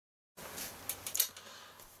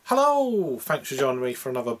Hello! Thanks for joining me for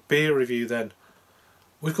another beer review then.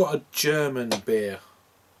 We've got a German beer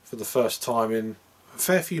for the first time in a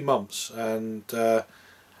fair few months, and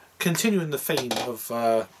continuing the theme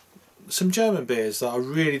of some German beers that I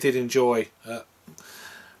really did enjoy.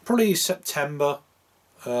 Probably September,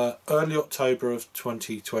 early October of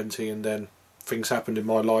 2020, and then things happened in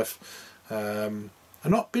my life. I've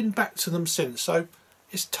not been back to them since, so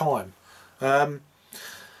it's time.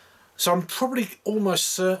 So I'm probably almost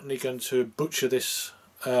certainly going to butcher this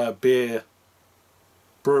beer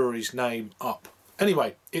brewery's name up.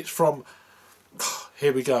 Anyway, it's from,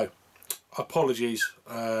 here we go, apologies,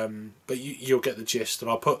 but you'll get the gist, and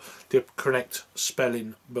I'll put the correct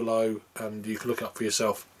spelling below and you can look it up for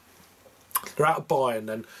yourself. They're out of Bayern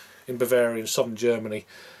then, in Bavaria in southern Germany,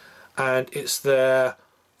 and it's there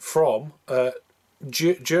from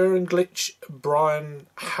Jubiläums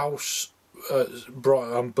Brauhaus.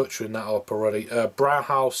 I'm butchering that up already.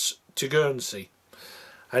 Brauhaus Tegernsee.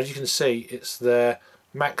 As you can see, it's their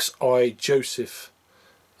Max I Joseph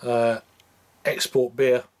export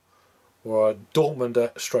beer, or a Dortmunder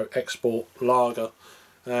 / export lager,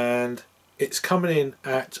 and it's coming in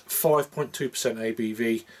at 5.2%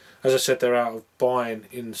 ABV. As I said, they're out of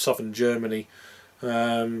Bayern in southern Germany.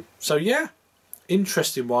 So yeah,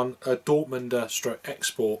 interesting one. A Dortmunder /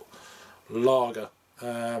 export lager.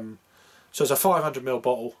 So it's a 500ml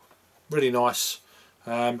bottle, really nice.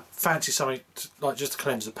 Fancy something like just to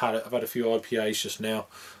cleanse the palate. I've had a few IPAs just now,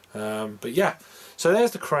 but yeah. So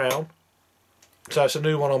there's the crown. So it's a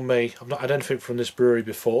new one on me. I've not had anything from this brewery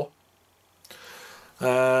before.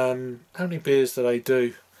 How many beers do they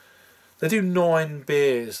do? They do 9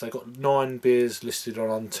 beers. They've got 9 beers listed on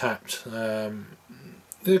Untapped. They're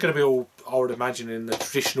going to be all, I would imagine, in the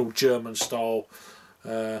traditional German style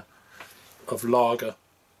of lager.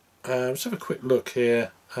 Let's have a quick look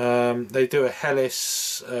here. They do a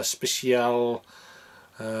Helles Special,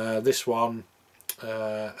 this one,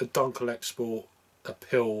 a Dunkel Export, a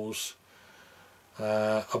Pils,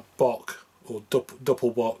 a Bock or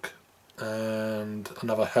Doppelbock, and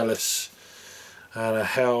another Helles, and a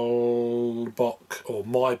Hellbock or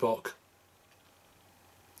Maibock,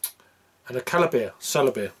 and a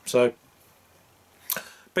Cellar beer. So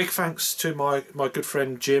big thanks to my good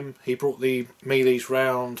friend Jim. He brought me these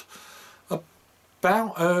round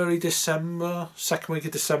about early December, second week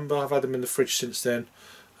of December. I've had them in the fridge since then.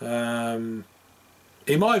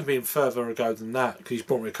 It might have been further ago than that, because he's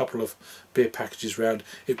brought me a couple of beer packages round.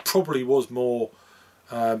 It probably was more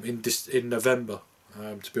in November,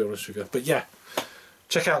 to be honest with you. But yeah,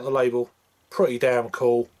 check out the label. Pretty damn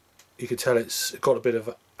cool. You can tell it's got a bit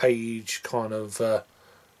of age, kind of,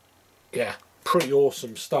 yeah. Pretty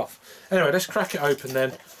awesome stuff. Anyway, let's crack it open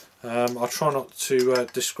then. I'll try not to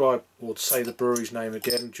describe or to say the brewery's name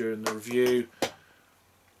again during the review. A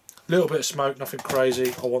little bit of smoke, nothing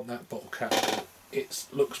crazy. I want that bottle cap. It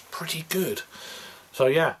looks pretty good. So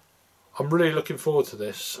yeah, I'm really looking forward to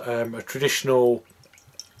this. A traditional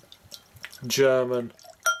German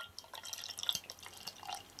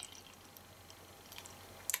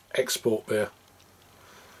export beer.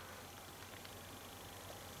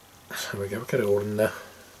 There we go, we'll get it all in there.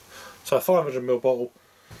 So a 500ml bottle,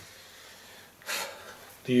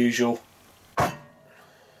 the usual.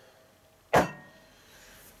 It's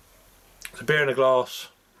a beer in a glass,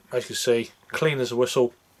 as you can see, clean as a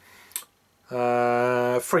whistle.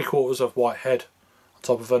 3/4 of white head on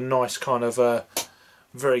top of a nice kind of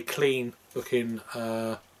very clean looking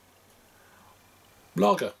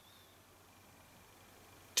lager.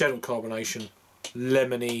 Gentle carbonation,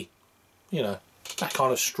 lemony, you know, that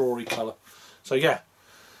kind of strawy colour. So yeah,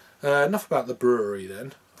 enough about the brewery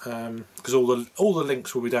then, because all the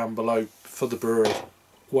links will be down below for the brewery,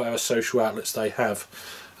 whatever social outlets they have.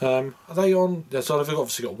 Are they on? So they've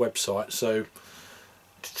obviously got a website. So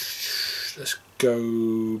let's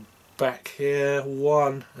go back here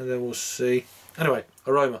one, and then we'll see. Anyway,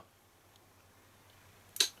 aroma.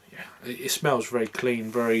 Yeah, it smells very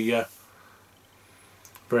clean, very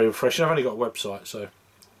refreshing. I've only got a website, so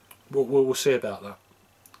we'll see about that.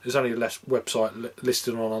 There's only a less website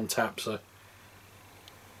listed on Untapped, so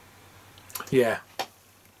yeah,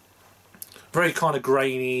 very kind of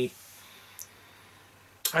grainy,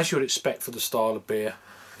 as you would expect for the style of beer.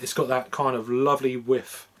 It's got that kind of lovely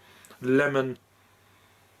whiff, lemon,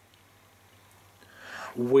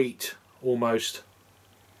 wheat almost.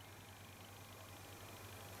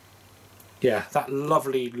 Yeah, that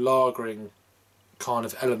lovely lagering kind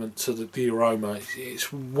of element to the aroma.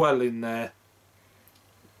 It's well in there.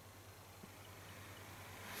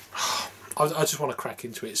 I just want to crack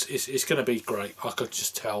into it. It's going to be great. I could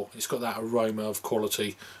just tell. It's got that aroma of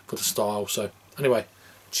quality for the style. So anyway,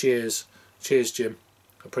 cheers. Cheers, Jim.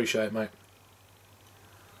 Appreciate it, mate.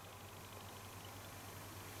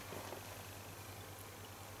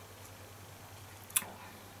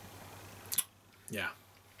 Yeah.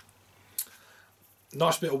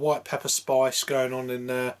 Nice bit of white pepper spice going on in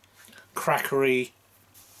there. Crackery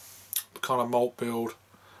kind of malt build.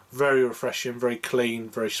 Very refreshing, very clean,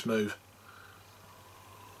 very smooth.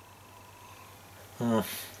 Oh,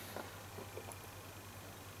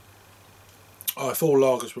 if all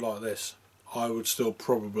lagers were like this, I would still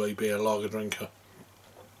probably be a lager drinker.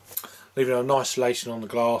 Leaving a nice lacing on the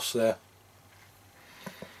glass there.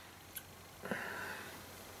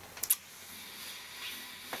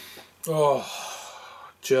 Oh,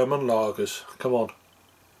 German lagers, come on.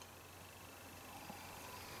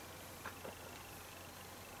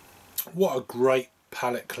 What a great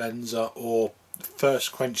palate cleanser or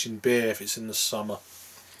thirst quenching beer if it's in the summer.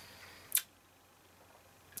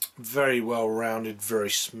 Very well rounded, very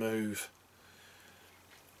smooth.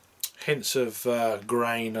 Hints of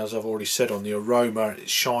grain, as I've already said, on the aroma. It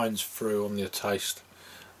shines through on the taste.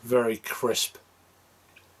 Very crisp.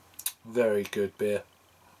 Very good beer.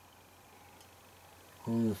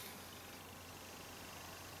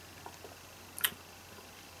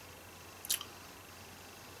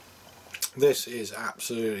 This is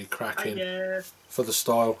absolutely cracking for the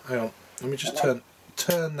style. Hang on, let me just turn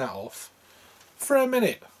that off for a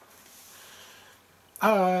minute.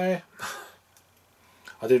 Hi.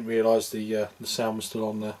 I didn't realise the sound was still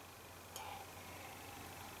on there.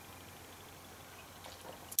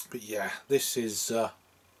 But yeah, this is a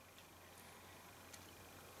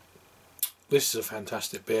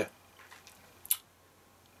fantastic beer.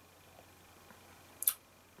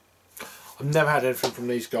 I've never had anything from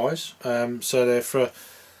these guys, so they're for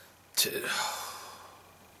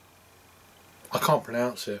I can't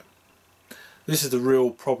pronounce it. This is the real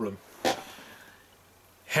problem.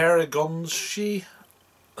 Herregonschi.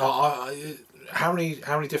 How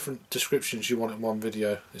many different descriptions you want in one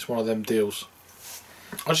video? It's one of them deals.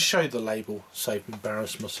 I'll just show you the label, save me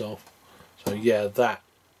embarrass myself. So yeah, that.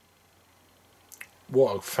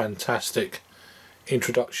 What a fantastic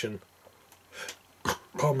introduction,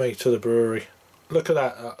 pardon me, to the brewery. Look at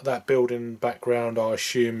that that building background. I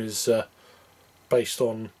assume is based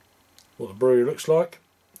on what the brewery looks like.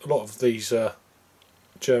 A lot of these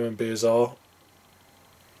German beers are.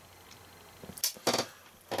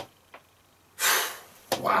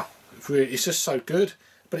 Wow, it's just so good,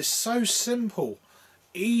 but it's so simple,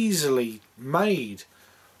 easily made,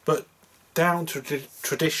 but down to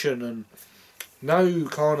tradition and no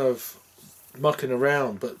kind of mucking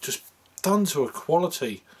around, but just done to a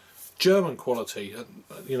quality, German quality,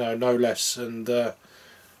 you know, no less. And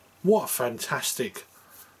what a fantastic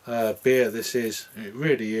beer this is. It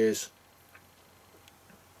really is.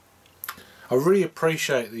 I really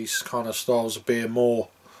appreciate these kind of styles of beer more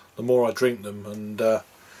the more I drink them, and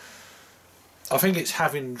I think it's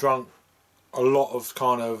having drunk a lot of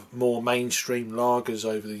kind of more mainstream lagers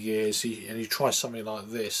over the years, and you try something like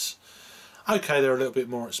this. Okay, they're a little bit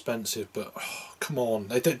more expensive, but oh, come on,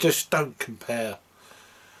 they just don't compare.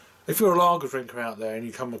 If you're a lager drinker out there and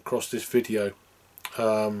you come across this video,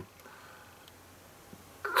 try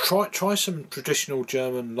some traditional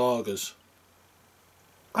German lagers.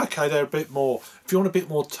 Okay, they're a bit more. If you want a bit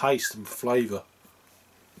more taste and flavour,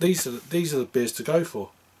 these are the beers to go for.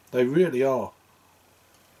 They really are.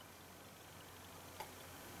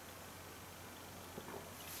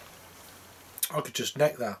 I could just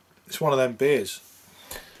neck that. It's one of them beers.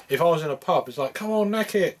 If I was in a pub, it's like, come on,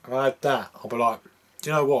 neck it. And I had that, I'll be like, do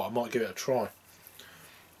you know what? I might give it a try.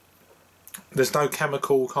 There's no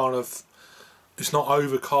chemical kind of. It's not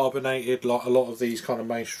over carbonated like a lot of these kind of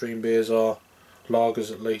mainstream beers are. Lagers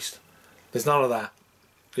at least. There's none of that.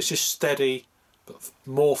 It's just steady, but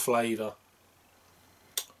more flavour.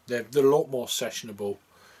 They're a lot more sessionable.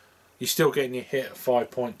 You're still getting your hit at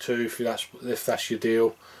 5.2 if that's your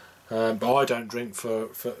deal. But I don't drink for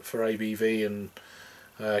ABV and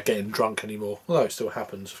getting drunk anymore. Although it still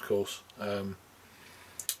happens, of course.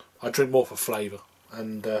 I drink more for flavour.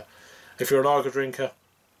 And if you're a lager drinker,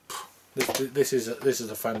 this is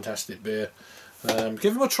a fantastic beer.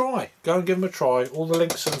 Give them a try. Go and give them a try. All the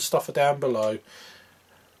links and stuff are down below.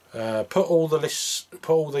 Put all the lists,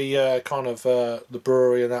 put all the kind of the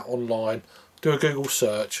brewery and that online. Do a Google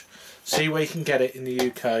search. See where you can get it in the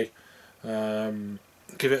UK.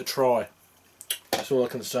 Give it a try. That's all I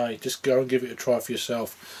can say. Just go and give it a try for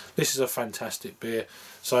yourself. This is a fantastic beer.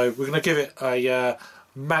 So we're going to give it a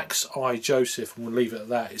Max I Joseph, and we'll leave it at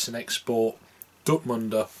that. It's an export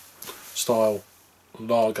Dortmunder style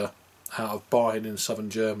lager out of Bayern in southern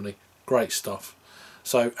Germany. Great stuff.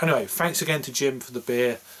 So anyway, thanks again to Jim for the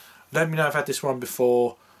beer. Let me know if I've had this one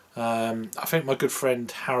before. I think my good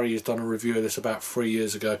friend Harry has done a review of this about 4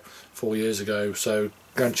 years ago, so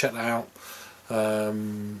go and check that out.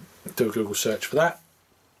 Do a Google search for that.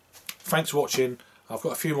 Thanks for watching. I've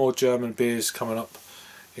got a few more German beers coming up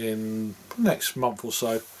in the next month or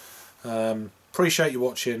so. Appreciate you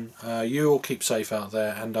watching. You all keep safe out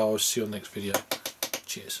there, and I'll see you on the next video.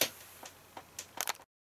 Cheers.